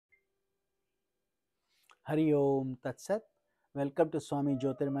Hari Om Tat Sat. Welcome to Swami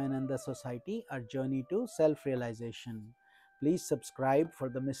Jyotirmayananda Society, our journey to self realization. Please subscribe for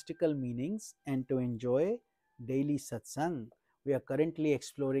the mystical meanings and to enjoy daily satsang. We are currently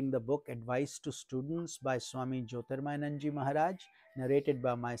exploring the book Advice to Students by Swami Jyotirmayananda Maharaj, narrated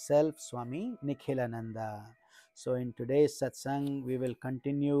by myself, Swami Nikhilananda. So, in today's satsang, we will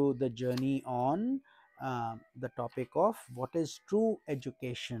continue the journey on the topic of what is true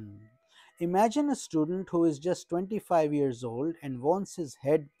education. Imagine a student who is just 25 years old and wants his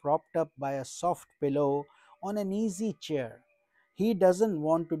head propped up by a soft pillow on an easy chair. He doesn't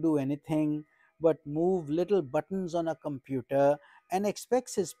want to do anything but move little buttons on a computer and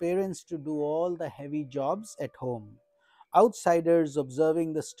expects his parents to do all the heavy jobs at home. Outsiders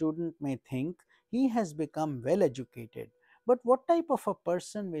observing the student may think he has become well educated, but what type of a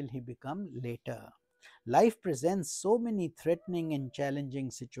person will he become later? Life presents so many threatening and challenging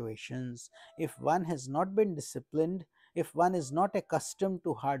situations. If one has not been disciplined, if one is not accustomed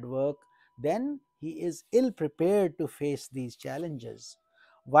to hard work, then he is ill prepared to face these challenges.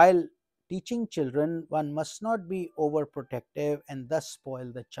 While teaching children, one must not be overprotective and thus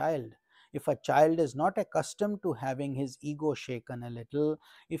spoil the child. If a child is not accustomed to having his ego shaken a little,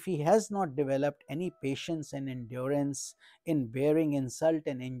 if he has not developed any patience and endurance in bearing insult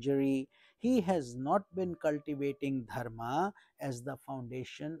and injury, he has not been cultivating dharma as the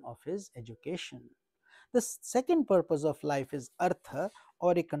foundation of his education. The second purpose of life is artha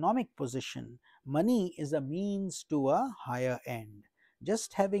or economic position. Money is a means to a higher end.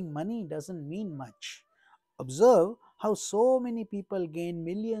 Just having money doesn't mean much. Observe how so many people gain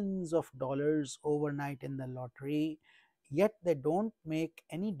millions of dollars overnight in the lottery, yet they don't make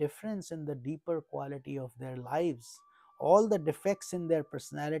any difference in the deeper quality of their lives. All the defects in their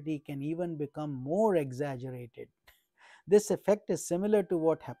personality can even become more exaggerated. This effect is similar to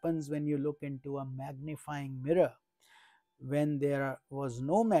what happens when you look into a magnifying mirror. When there was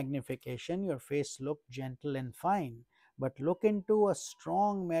no magnification, your face looked gentle and fine. But look into a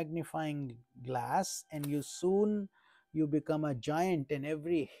strong magnifying glass, and you become a giant, and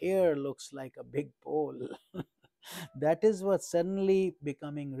every hair looks like a big pole. That is what suddenly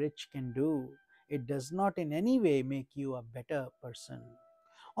becoming rich can do. It does not in any way make you a better person.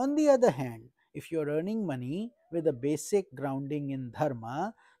 On the other hand, if you are earning money with a basic grounding in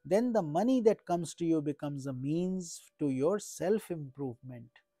dharma, then the money that comes to you becomes a means to your self improvement,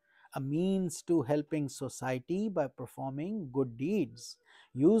 a means to helping society by performing good deeds.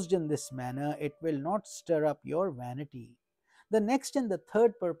 Used in this manner, it will not stir up your vanity. The next and the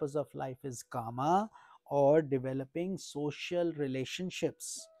third purpose of life is karma or developing social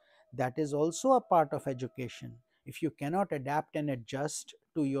relationships. That is also a part of education. If you cannot adapt and adjust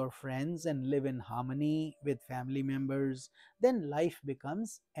to your friends and live in harmony with family members, then life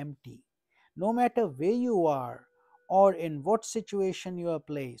becomes empty. No matter where you are or in what situation you are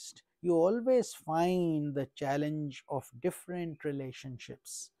placed, you always find the challenge of different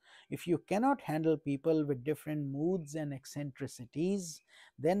relationships. If you cannot handle people with different moods and eccentricities,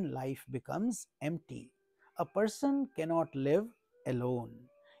 then life becomes empty. A person cannot live alone.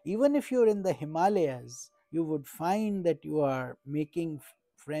 Even if you're in the Himalayas, you would find that you are making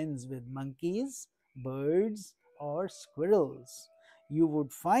friends with monkeys, birds, or squirrels. You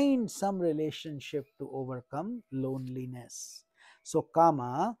would find some relationship to overcome loneliness. So,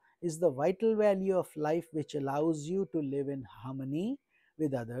 karma is the vital value of life which allows you to live in harmony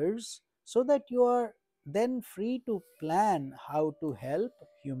with others so that you are then free to plan how to help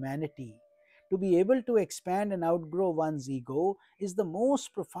humanity. To be able to expand and outgrow one's ego is the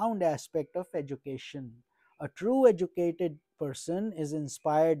most profound aspect of education. A true educated person is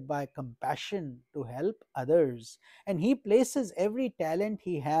inspired by compassion to help others, and he places every talent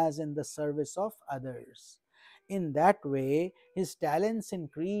he has in the service of others. In that way, his talents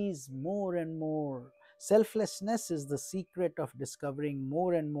increase more and more. Selflessness is the secret of discovering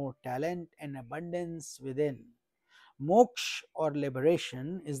more and more talent and abundance within. Moksha or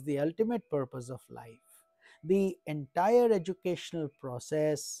liberation is the ultimate purpose of life. The entire educational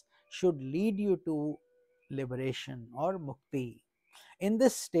process should lead you to liberation or mukti. In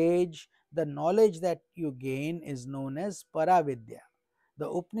this stage, the knowledge that you gain is known as paravidya. The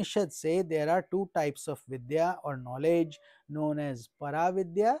Upanishads say there are two types of vidya or knowledge known as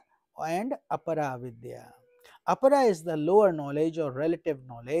paravidya and aparavidya. Apara is the lower knowledge or relative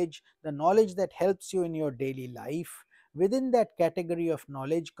knowledge, the knowledge that helps you in your daily life. Within that category of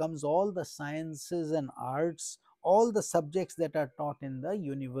knowledge comes all the sciences and arts, all the subjects that are taught in the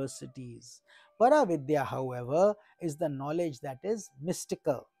universities. Paravidya, however, is the knowledge that is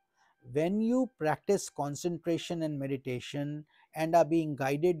mystical. When you practice concentration and meditation and are being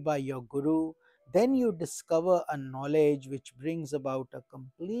guided by your guru, Then you discover a knowledge which brings about a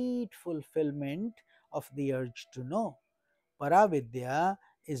complete fulfillment of the urge to know. Paravidya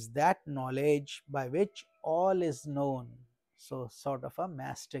is that knowledge by which all is known. So, sort of a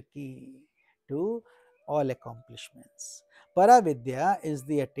master key to all accomplishments. Paravidya is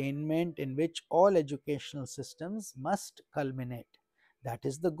the attainment in which all educational systems must culminate. That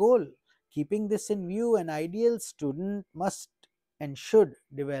is the goal. Keeping this in view, an ideal student must and should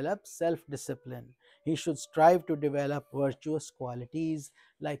develop self discipline. He should strive to develop virtuous qualities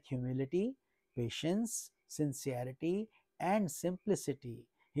like humility, patience, sincerity, and simplicity.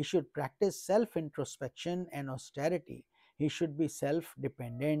 He should practice self introspection and austerity. He should be self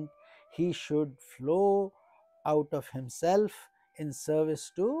dependent. He should flow out of himself in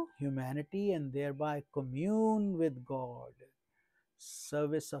service to humanity and thereby commune with God.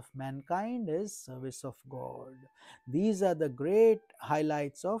 Service of mankind is service of God. These are the great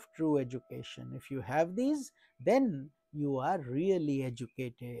highlights of true education. If you have these, then you are really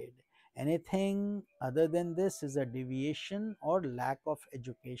educated. Anything other than this is a deviation or lack of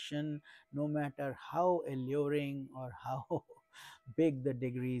education, no matter how alluring or how big the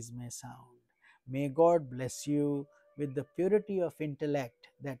degrees may sound. May God bless you with the purity of intellect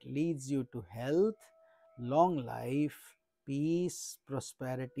that leads you to health, long life, peace,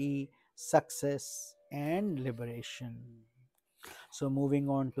 prosperity, success, and liberation. So, moving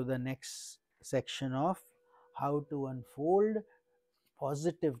on to the next section of how to unfold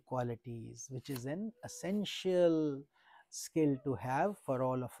positive qualities, which is an essential skill to have for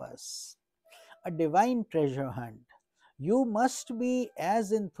all of us. A divine treasure hunt. You must be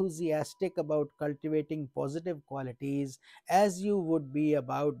as enthusiastic about cultivating positive qualities as you would be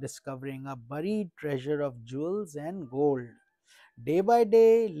about discovering a buried treasure of jewels and gold. Day by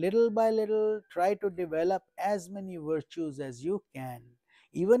day, little by little, try to develop as many virtues as you can.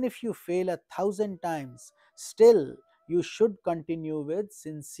 Even if you fail 1,000 times, still you should continue with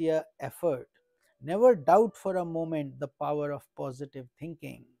sincere effort. Never doubt for a moment the power of positive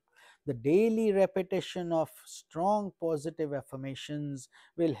thinking. The daily repetition of strong positive affirmations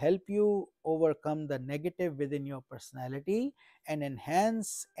will help you overcome the negative within your personality and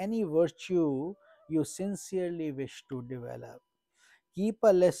enhance any virtue you sincerely wish to develop. Keep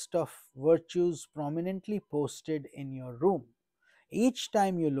a list of virtues prominently posted in your room. Each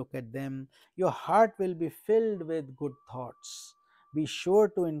time you look at them, your heart will be filled with good thoughts. Be sure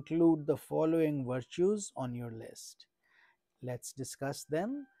to include the following virtues on your list. Let's discuss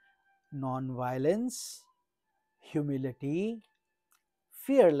them: non-violence, humility,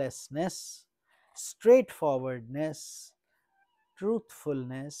 fearlessness, straightforwardness,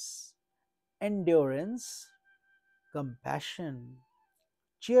 truthfulness, endurance, compassion,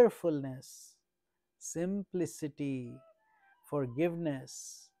 cheerfulness, simplicity,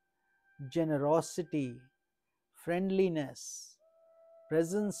 forgiveness, generosity, friendliness,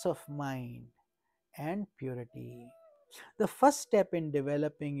 presence of mind, and purity. The first step in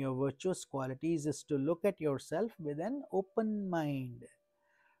developing your virtuous qualities is to look at yourself with an open mind.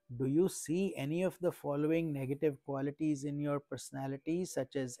 Do you see any of the following negative qualities in your personality,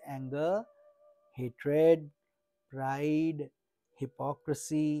 such as anger, hatred, pride,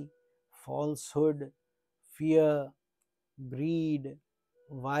 hypocrisy, falsehood, fear, greed,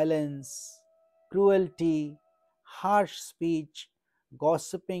 violence, cruelty, harsh speech,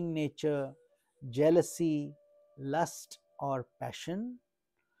 gossiping nature, jealousy, lust, or passion?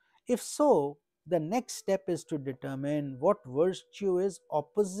 If so, the next step is to determine what virtue is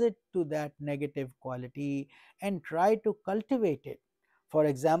opposite to that negative quality and try to cultivate it. For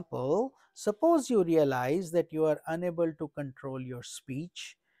example, suppose you realize that you are unable to control your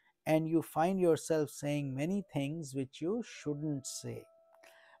speech and you find yourself saying many things which you shouldn't say.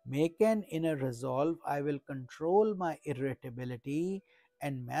 Make an inner resolve: I will control my irritability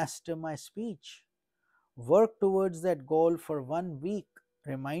and master my speech. Work towards that goal for 1 week,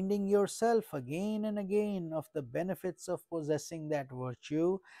 reminding yourself again and again of the benefits of possessing that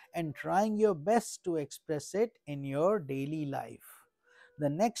virtue and trying your best to express it in your daily life. The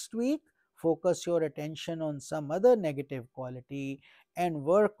next week, focus your attention on some other negative quality and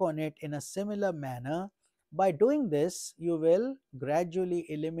work on it in a similar manner. By doing this, you will gradually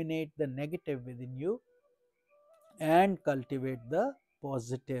eliminate the negative within you and cultivate the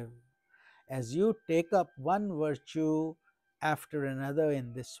positive. As you take up one virtue after another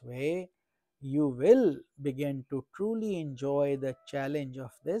in this way, you will begin to truly enjoy the challenge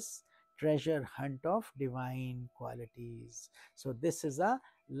of this treasure hunt of divine qualities. So, this is a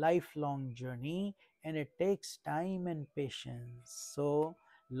lifelong journey and it takes time and patience. So,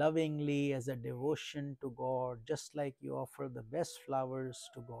 lovingly, as a devotion to God, just like you offer the best flowers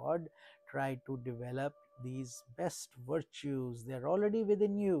to God, try to develop these best virtues. They're already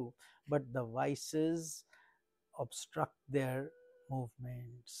within you, but the vices obstruct their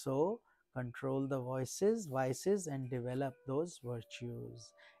movement. So control the vices and develop those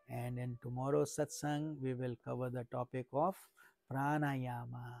virtues. And in tomorrow's satsang, we will cover the topic of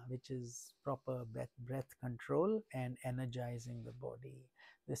pranayama, which is proper breath control and energizing the body.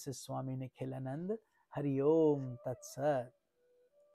 This is Swami Nikhilananda. Hari Om Tat Sat.